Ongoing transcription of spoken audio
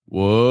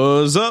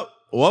What's up?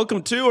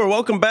 Welcome to or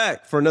welcome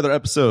back for another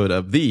episode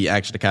of the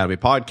Action Academy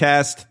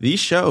podcast, the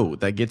show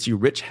that gets you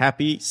rich,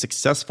 happy,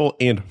 successful,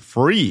 and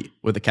free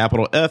with a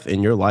capital F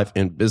in your life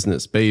and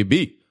business,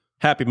 baby.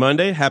 Happy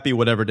Monday. Happy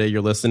whatever day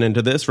you're listening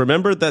to this.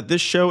 Remember that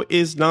this show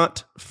is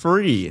not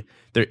free.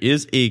 There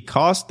is a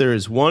cost. There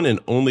is one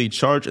and only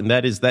charge, and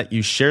that is that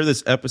you share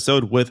this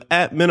episode with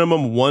at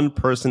minimum one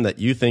person that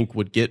you think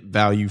would get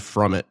value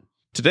from it.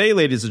 Today,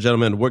 ladies and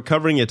gentlemen, we're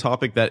covering a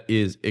topic that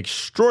is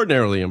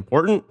extraordinarily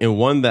important and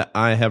one that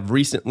I have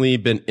recently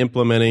been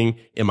implementing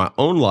in my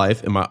own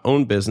life, in my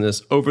own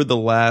business over the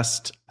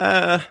last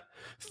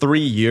 3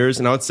 years.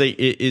 And I would say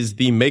it is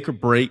the make or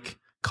break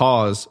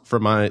cause for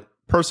my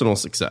personal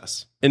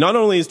success. And not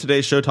only is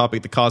today's show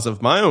topic the cause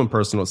of my own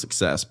personal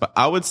success, but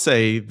I would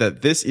say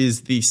that this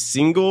is the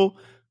single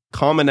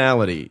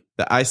commonality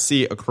that I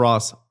see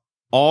across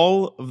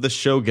all of the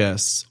show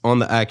guests on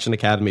the Action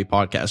Academy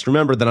podcast.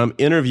 Remember that I'm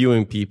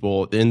interviewing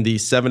people in the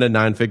 7 to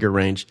 9 figure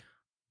range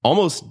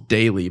almost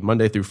daily,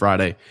 Monday through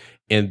Friday.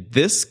 And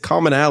this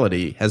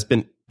commonality has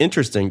been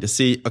interesting to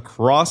see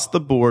across the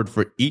board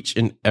for each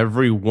and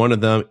every one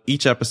of them,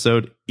 each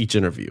episode, each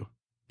interview.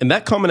 And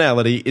that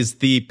commonality is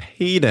the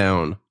pay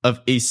down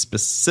of a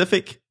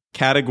specific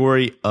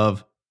category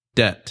of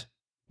debt.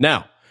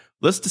 Now,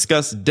 let's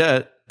discuss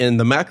debt in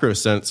the macro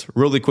sense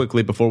really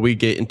quickly before we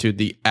get into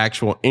the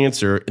actual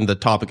answer in the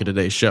topic of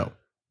today's show.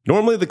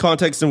 Normally, the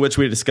context in which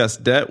we discuss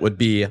debt would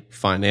be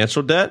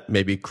financial debt,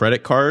 maybe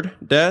credit card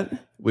debt.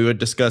 We would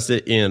discuss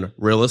it in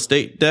real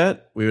estate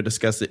debt. We would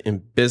discuss it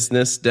in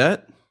business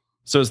debt.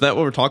 So is that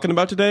what we're talking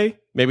about today?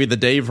 Maybe the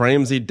Dave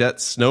Ramsey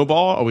debt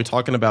snowball? Are we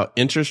talking about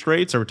interest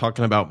rates? Are we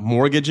talking about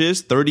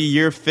mortgages,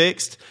 30-year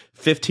fixed,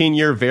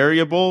 15-year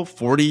variable,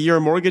 40-year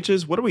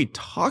mortgages? What are we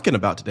talking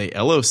about today?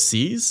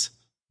 LOCs?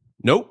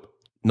 Nope.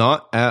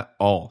 Not at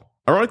all.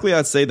 Ironically,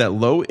 I'd say that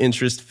low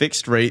interest,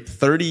 fixed rate,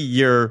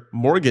 30-year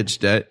mortgage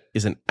debt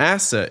is an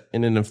asset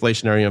in an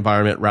inflationary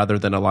environment rather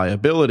than a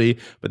liability,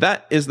 but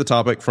that is the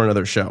topic for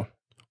another show.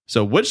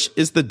 So which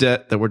is the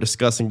debt that we're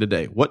discussing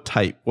today? What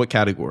type? What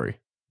category?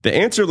 The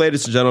answer,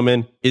 ladies and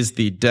gentlemen, is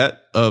the debt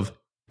of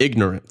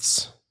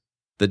ignorance.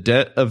 The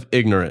debt of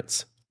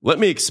ignorance. Let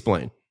me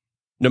explain.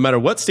 No matter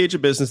what stage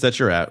of business that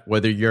you're at,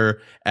 whether you're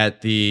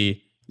at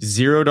the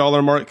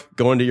 $0 mark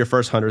going to your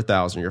first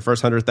 100,000, your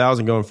first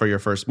 100,000 going for your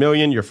first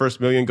million, your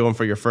first million going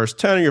for your first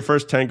 10, or your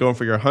first 10 going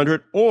for your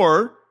 100,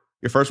 or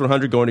your first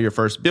 100 going to your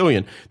first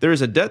billion. There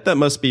is a debt that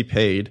must be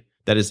paid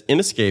that is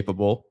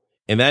inescapable,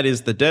 and that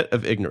is the debt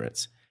of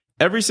ignorance.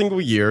 Every single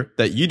year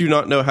that you do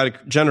not know how to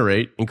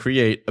generate and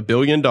create $1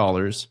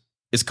 billion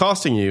is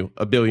costing you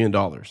 $1 billion.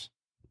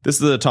 This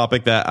is a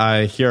topic that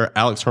I hear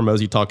Alex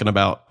Hormozi talking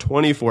about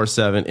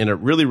 24/7, and it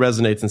really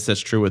resonates and sits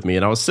true with me.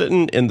 And I was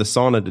sitting in the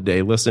sauna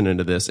today listening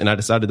to this, and I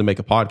decided to make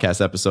a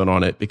podcast episode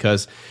on it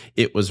because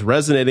it was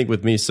resonating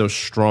with me so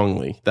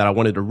strongly that I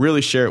wanted to really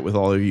share it with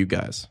all of you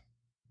guys.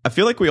 I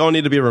feel like we all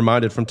need to be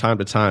reminded from time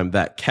to time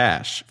that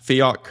cash,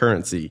 fiat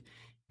currency,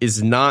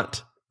 is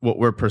not what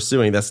we're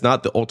pursuing. That's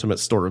not the ultimate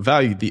store of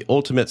value. The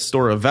ultimate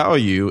store of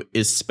value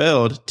is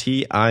spelled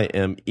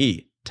TIME,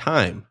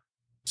 time.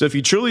 So if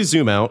you truly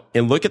zoom out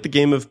and look at the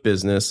game of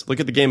business, look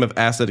at the game of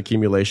asset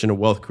accumulation and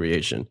wealth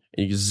creation,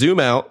 and you zoom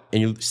out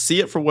and you see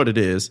it for what it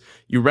is,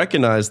 you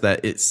recognize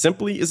that it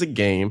simply is a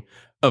game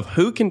of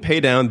who can pay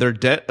down their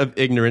debt of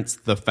ignorance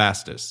the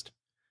fastest.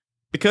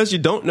 Because you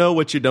don't know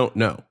what you don't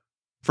know.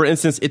 For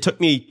instance, it took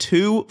me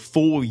 2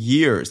 full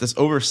years, that's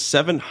over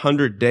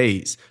 700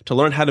 days, to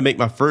learn how to make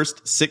my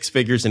first 6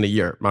 figures in a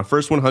year, my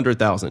first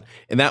 100,000.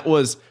 And that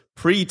was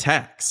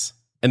pre-tax.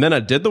 And then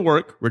I did the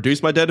work,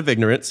 reduced my debt of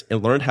ignorance,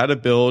 and learned how to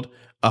build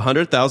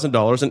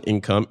 $100,000 in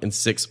income in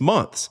 6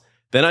 months.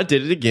 Then I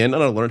did it again,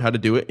 and I learned how to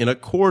do it in a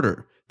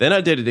quarter. Then I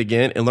did it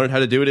again and learned how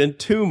to do it in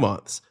 2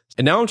 months.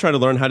 And now I'm trying to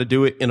learn how to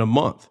do it in a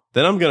month.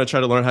 Then I'm going to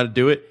try to learn how to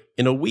do it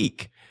in a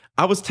week.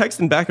 I was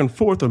texting back and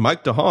forth with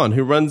Mike DeHaan,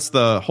 who runs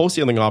the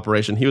wholesaling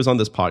operation. He was on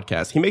this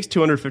podcast. He makes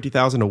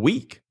 $250,000 a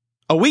week.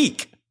 A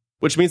week!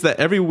 Which means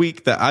that every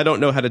week that I don't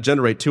know how to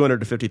generate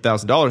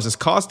 $250,000 is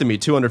costing me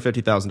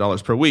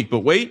 $250,000 per week. But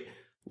wait,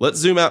 let's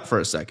zoom out for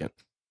a second.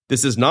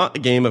 This is not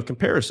a game of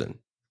comparison.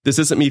 This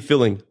isn't me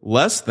feeling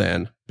less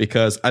than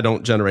because I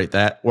don't generate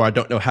that or I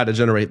don't know how to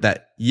generate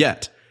that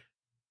yet.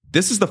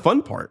 This is the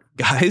fun part,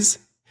 guys.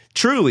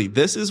 Truly,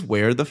 this is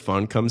where the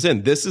fun comes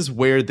in. This is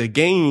where the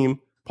game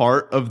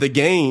part of the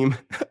game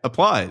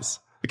applies.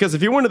 Because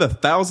if you're one of the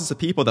thousands of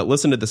people that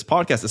listen to this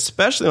podcast,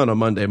 especially on a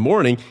Monday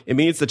morning, it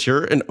means that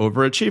you're an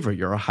overachiever.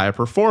 You're a high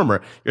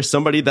performer. You're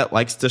somebody that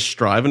likes to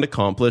strive and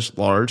accomplish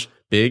large,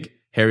 big,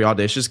 hairy,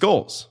 audacious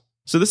goals.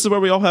 So this is where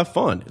we all have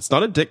fun. It's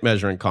not a dick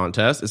measuring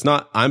contest. It's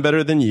not I'm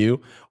better than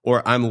you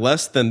or I'm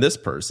less than this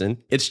person.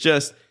 It's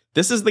just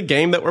this is the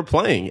game that we're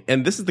playing.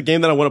 And this is the game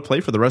that I want to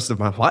play for the rest of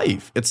my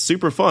life. It's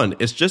super fun.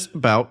 It's just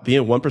about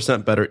being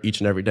 1% better each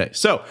and every day.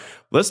 So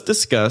let's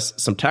discuss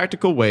some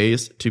tactical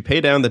ways to pay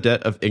down the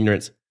debt of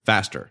ignorance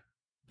faster.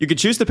 You can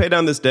choose to pay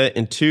down this debt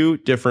in 2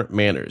 different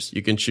manners.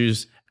 You can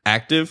choose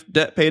active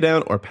debt pay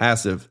down or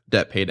passive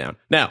debt pay down.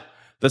 Now,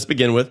 let's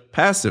begin with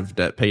passive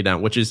debt pay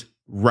down, which is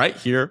right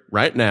here,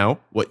 right now,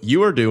 what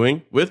you are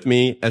doing with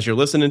me as you're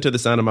listening to the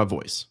sound of my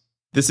voice.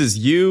 This is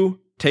you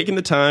taking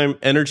the time,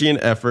 energy, and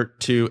effort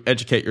to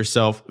educate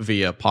yourself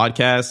via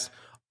podcasts,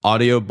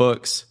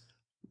 audiobooks,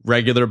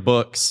 regular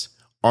books,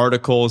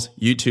 articles,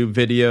 YouTube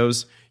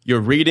videos. You're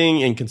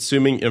reading and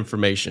consuming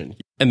information.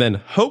 And then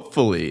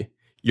hopefully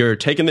you're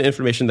taking the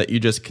information that you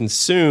just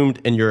consumed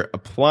and you're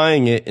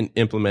applying it and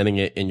implementing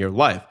it in your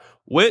life,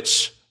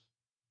 which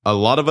a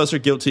lot of us are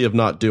guilty of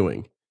not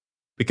doing.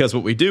 Because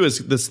what we do is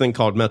this thing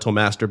called mental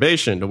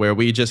masturbation, where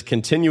we just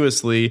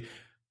continuously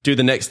do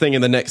the next thing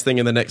and the next thing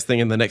and the next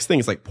thing and the next thing.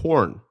 It's like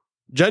porn.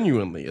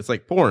 Genuinely, it's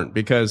like porn,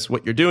 because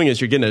what you're doing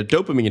is you're getting a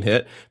dopamine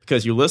hit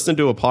because you listen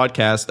to a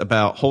podcast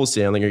about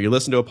wholesaling, or you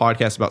listen to a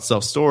podcast about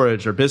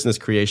self-storage or business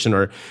creation,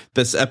 or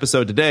this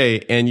episode today,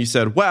 and you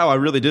said, wow, I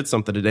really did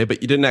something today,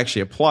 but you didn't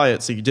actually apply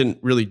it, so you didn't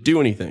really do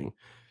anything.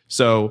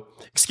 So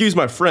excuse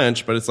my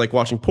French, but it's like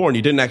watching porn.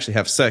 You didn't actually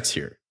have sex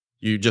here.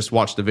 You just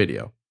watched the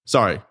video.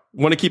 Sorry,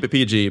 want to keep it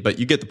PG, but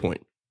you get the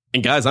point.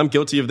 And guys, I'm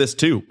guilty of this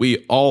too.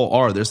 We all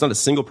are. There's not a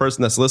single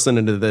person that's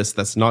listening to this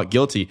that's not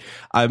guilty.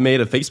 I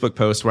made a Facebook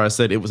post where I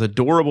said it was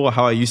adorable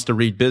how I used to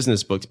read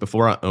business books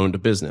before I owned a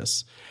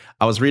business.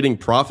 I was reading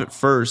Profit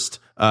First,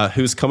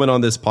 who's coming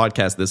on this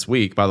podcast this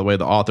week. By the way,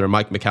 the author,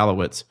 Mike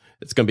Michalowicz.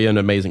 It's going to be an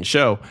amazing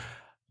show.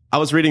 I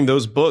was reading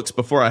those books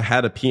before I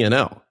had a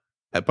P&L,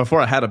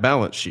 before I had a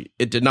balance sheet.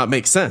 It did not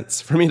make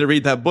sense for me to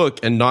read that book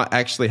and not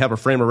actually have a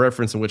frame of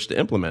reference in which to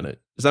implement it.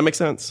 Does that make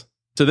sense?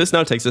 So this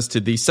now takes us to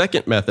the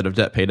second method of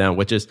debt paydown,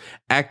 which is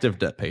active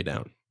debt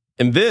paydown.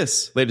 And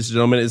this, ladies and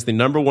gentlemen, is the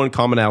number one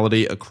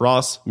commonality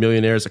across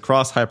millionaires,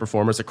 across high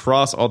performers,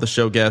 across all the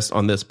show guests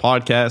on this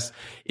podcast,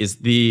 is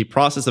the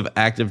process of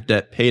active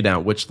debt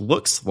paydown, which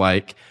looks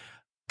like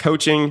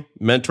coaching,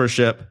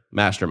 mentorship,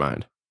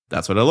 mastermind.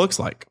 That's what it looks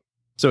like.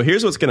 So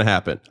here's what's going to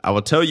happen. I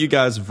will tell you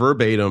guys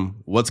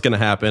verbatim what's going to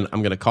happen.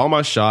 I'm going to call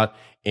my shot.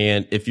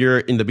 And if you're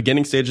in the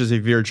beginning stages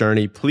of your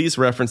journey, please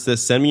reference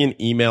this. Send me an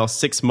email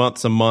 6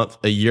 months, a month,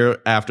 a year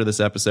after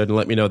this episode, and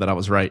let me know that I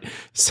was right.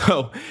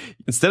 So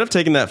instead of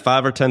taking that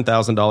 $5,000 or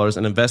 $10,000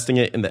 and investing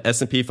it in the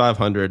S&P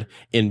 500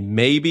 and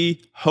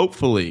maybe,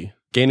 hopefully,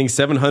 gaining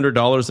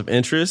 $700 of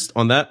interest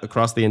on that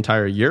across the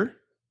entire year,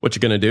 what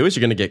you're going to do is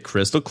you're going to get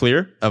crystal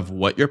clear of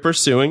what you're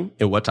pursuing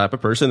and what type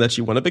of person that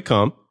you want to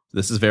become.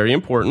 This is very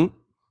important.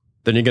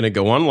 Then you're going to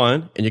go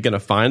online and you're going to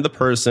find the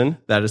person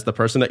that is the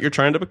person that you're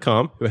trying to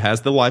become, who has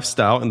the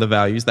lifestyle and the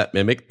values that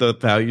mimic the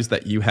values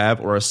that you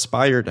have or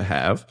aspire to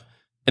have.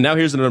 And now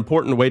here's an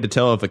important way to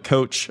tell if a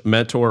coach,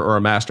 mentor, or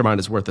a mastermind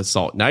is worth its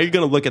salt. Now you're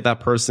going to look at that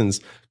person's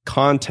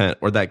content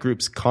or that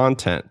group's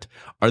content.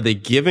 Are they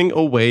giving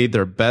away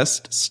their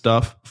best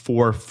stuff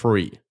for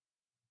free?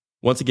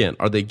 Once again,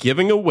 are they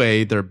giving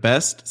away their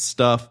best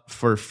stuff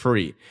for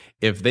free?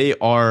 If they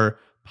are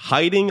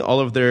hiding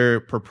all of their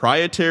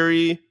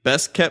proprietary,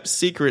 best-kept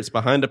secrets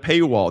behind a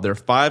paywall, their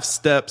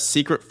 5-step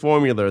secret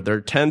formula,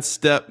 their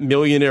 10-step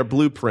millionaire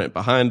blueprint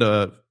behind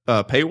a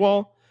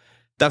paywall,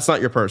 that's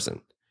not your person.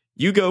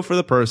 You go for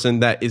the person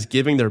that is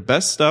giving their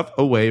best stuff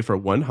away for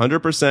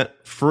 100%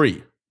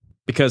 free,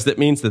 because that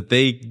means that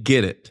they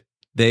get it.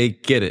 They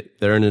get it.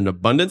 They're in an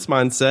abundance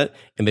mindset,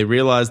 and they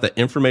realize that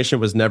information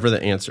was never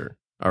the answer.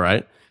 All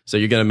right? So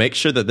you're going to make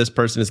sure that this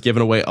person is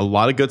giving away a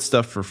lot of good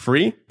stuff for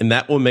free, and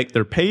that will make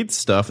their paid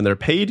stuff and their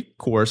paid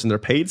course and their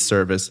paid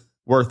service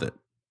worth it.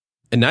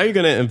 And now you're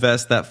going to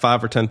invest that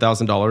 $5,000 or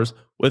 $10,000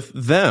 with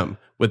them,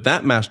 with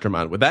that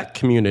mastermind, with that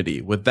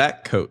community, with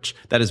that coach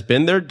that has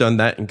been there, done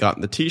that, and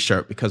gotten the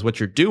t-shirt. Because what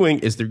you're doing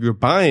is that you're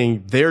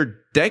buying their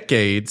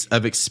decades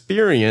of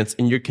experience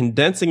and you're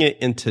condensing it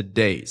into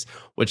days,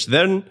 which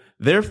then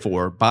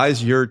therefore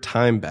buys your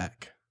time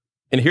back.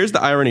 And here's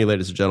the irony,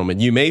 ladies and gentlemen.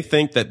 You may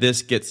think that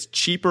this gets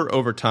cheaper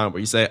over time,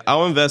 where you say,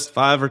 I'll invest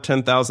 $5,000 or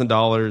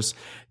 $10,000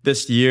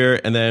 this year,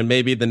 and then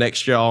maybe the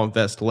next year I'll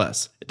invest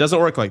less. It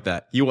doesn't work like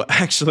that. You will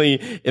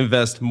actually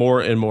invest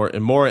more and more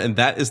and more. And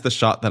that is the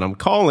shot that I'm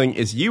calling,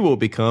 is you will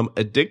become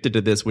addicted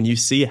to this when you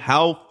see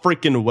how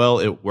freaking well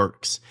it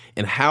works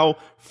and how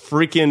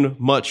freaking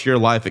much your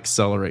life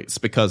accelerates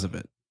because of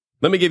it.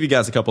 Let me give you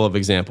guys a couple of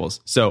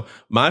examples. So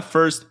my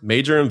first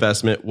major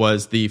investment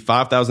was the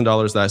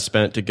 $5,000 that I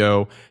spent to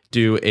go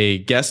do a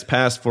guest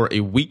pass for a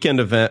weekend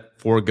event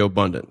for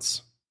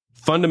GoBundance.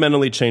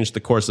 Fundamentally changed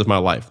the course of my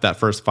life, that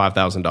first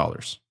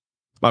 $5,000.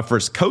 My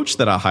first coach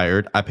that I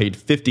hired, I paid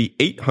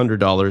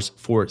 $5,800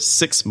 for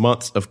 6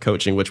 months of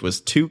coaching, which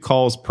was 2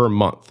 calls per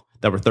month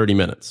that were 30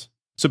 minutes.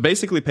 So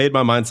basically paid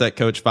my mindset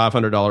coach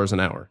 $500 an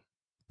hour.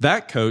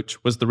 That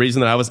coach was the reason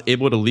that I was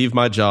able to leave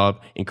my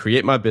job and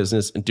create my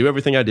business and do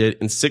everything I did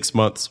in 6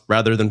 months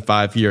rather than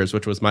 5 years,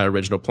 which was my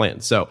original plan.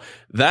 So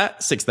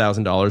that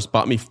 $6,000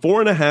 bought me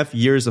 4.5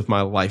 years of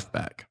my life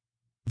back.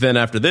 Then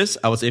after this,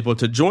 I was able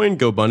to join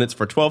GoBundance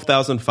for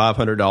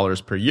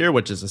 $12,500 per year,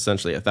 which is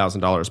essentially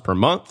 $1,000 per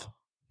month.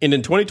 And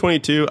in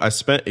 2022, I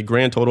spent a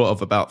grand total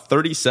of about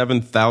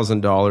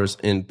 $37,000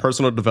 in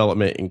personal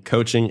development, in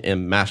coaching,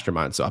 and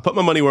mastermind. So I put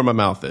my money where my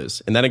mouth is.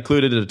 And that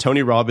included a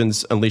Tony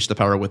Robbins Unleash the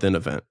Power Within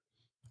event.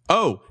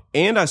 Oh,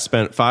 and I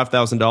spent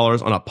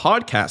 $5,000 on a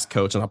podcast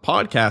coach on a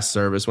podcast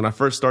service when I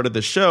first started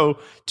the show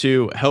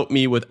to help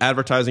me with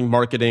advertising,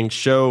 marketing,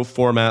 show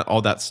format,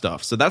 all that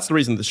stuff. So that's the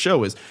reason the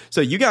show is.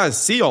 So you guys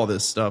see all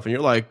this stuff and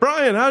you're like,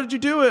 Brian, how did you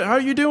do it? How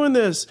are you doing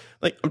this?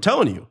 Like, I'm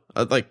telling you,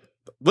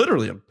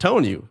 literally, I'm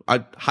telling you,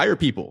 I hire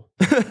people.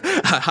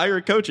 I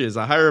hire coaches.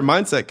 I hire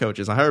mindset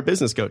coaches. I hire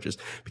business coaches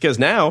because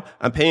now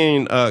I'm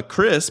paying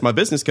Chris, my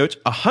business coach,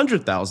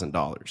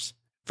 $100,000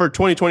 for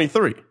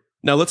 2023.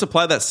 Now let's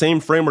apply that same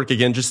framework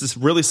again, just to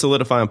really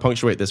solidify and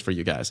punctuate this for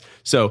you guys.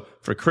 So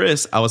for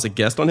Chris, I was a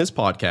guest on his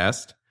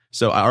podcast.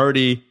 So I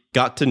already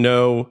got to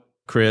know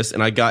Chris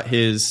and I got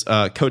his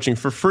coaching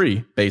for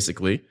free,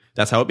 basically.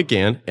 That's how it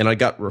began. And I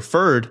got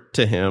referred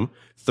to him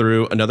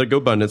through another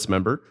GoBundance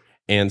member.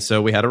 And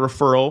so we had a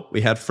referral.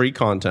 We had free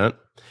content.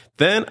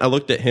 Then I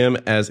looked at him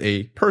as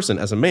a person,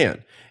 as a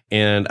man.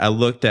 And I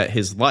looked at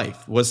his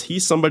life. Was he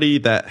somebody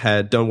that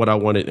had done what I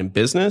wanted in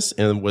business?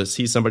 And was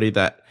he somebody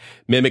that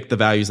mimicked the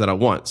values that I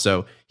want?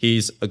 So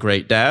he's a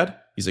great dad.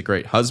 He's a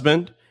great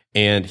husband.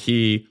 And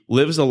he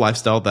lives a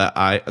lifestyle that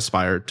I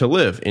aspire to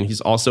live. And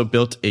he's also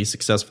built a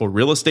successful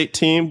real estate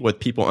team with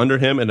people under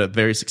him and a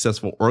very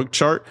successful org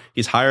chart.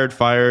 He's hired,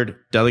 fired,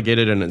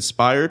 delegated, and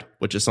inspired,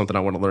 which is something I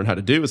want to learn how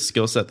to do, a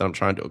skill set that I'm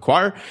trying to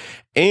acquire.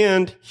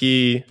 And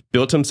he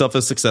built himself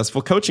a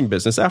successful coaching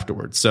business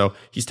afterwards. So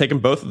he's taken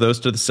both of those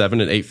to the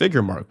 7 and 8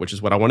 figure mark, which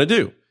is what I want to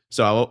do.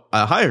 So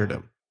I hired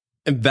him.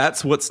 And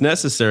that's what's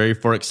necessary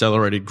for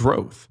accelerated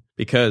growth,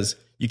 because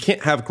you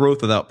can't have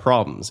growth without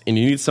problems. And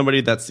you need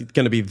somebody that's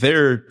going to be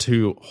there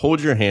to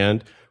hold your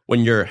hand when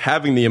you're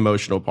having the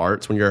emotional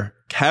parts, when you're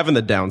having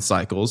the down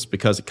cycles,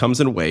 because it comes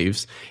in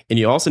waves. And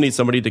you also need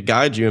somebody to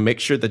guide you and make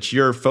sure that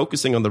you're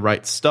focusing on the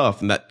right stuff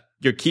and that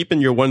you're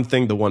keeping your one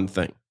thing the one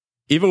thing.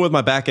 Even with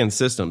my back-end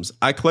systems,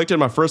 I collected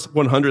my first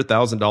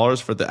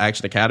 $100,000 for the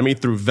Action Academy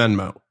through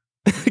Venmo.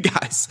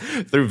 Guys,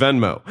 through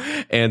Venmo.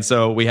 And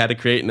so we had to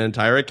create an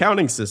entire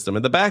accounting system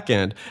in the back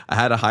end. I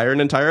had to hire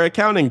an entire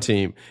accounting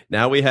team.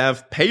 Now we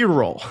have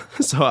payroll.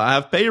 So I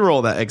have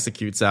payroll that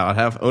executes out. I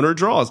have owner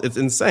draws. It's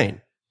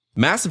insane.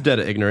 Massive debt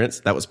of ignorance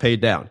that was paid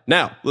down.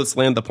 Now let's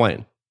land the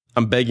plane.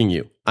 I'm begging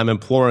you. I'm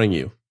imploring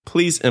you.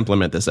 Please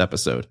implement this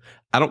episode.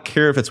 I don't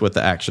care if it's with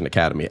the Action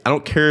Academy. I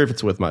don't care if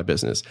it's with my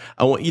business.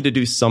 I want you to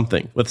do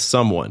something with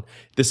someone.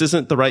 This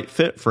isn't the right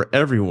fit for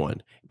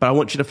everyone, but I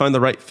want you to find the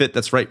right fit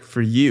that's right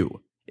for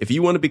you. If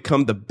you want to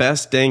become the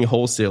best dang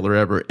wholesaler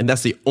ever, and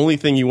that's the only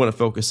thing you want to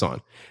focus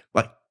on,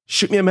 like,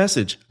 shoot me a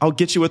message. I'll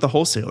get you with a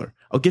wholesaler.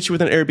 I'll get you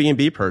with an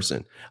Airbnb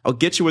person. I'll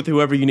get you with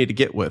whoever you need to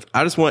get with.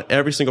 I just want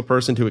every single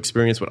person to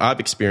experience what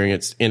I've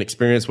experienced and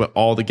experience what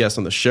all the guests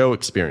on the show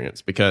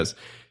experience, because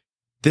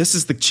this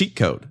is the cheat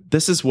code.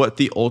 This is what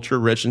the ultra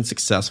rich and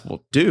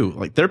successful do.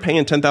 Like, they're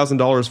paying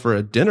 $10,000 for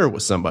a dinner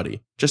with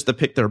somebody just to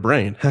pick their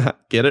brain.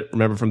 Get it?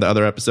 Remember from the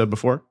other episode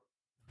before?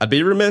 I'd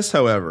be remiss,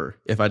 however,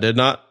 if I did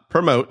not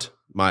promote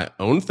my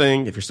own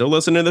thing. If you're still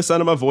listening to the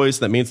sound of my voice,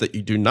 that means that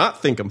you do not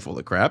think I'm full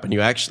of crap and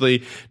you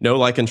actually know,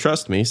 like, and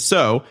trust me.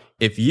 So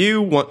if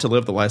you want to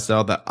live the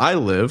lifestyle that I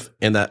live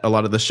and that a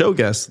lot of the show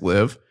guests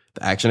live,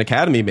 the Action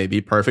Academy may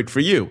be perfect for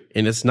you.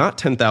 And it's not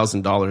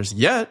 $10,000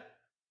 yet,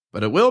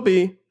 but it will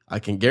be. I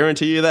can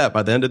guarantee you that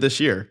by the end of this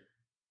year.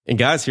 And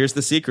guys, here's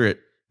the secret.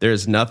 There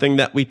is nothing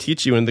that we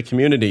teach you in the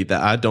community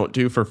that I don't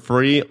do for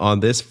free on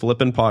this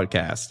flippin'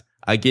 podcast.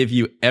 I give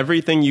you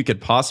everything you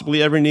could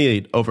possibly ever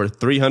need, over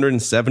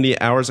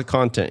 370 hours of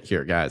content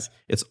here, guys.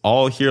 It's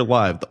all here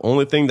live. The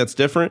only thing that's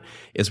different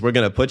is we're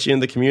going to put you in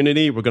the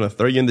community. We're going to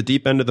throw you in the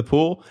deep end of the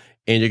pool,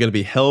 and you're going to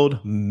be held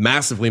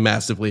massively,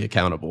 massively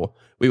accountable.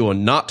 We will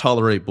not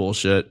tolerate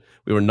bullshit.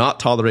 We will not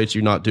tolerate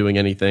you not doing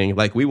anything.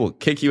 Like, we will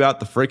kick you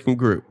out the freaking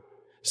group.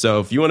 So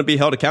if you want to be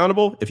held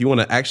accountable, if you want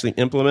to actually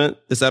implement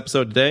this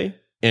episode today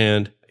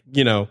and,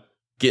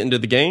 get into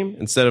the game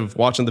instead of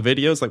watching the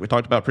videos like we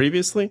talked about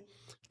previously,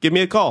 give me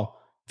a call.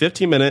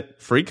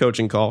 15-minute free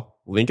coaching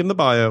call. Link in the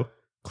bio.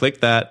 Click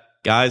that.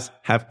 Guys,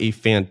 have a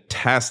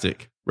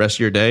fantastic rest of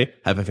your day.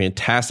 Have a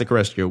fantastic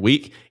rest of your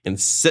week. And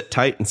sit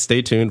tight and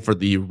stay tuned for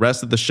the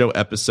rest of the show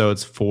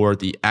episodes for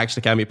the Action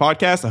Academy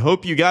podcast. I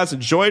hope you guys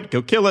enjoyed.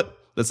 Go kill it.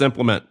 Let's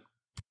implement.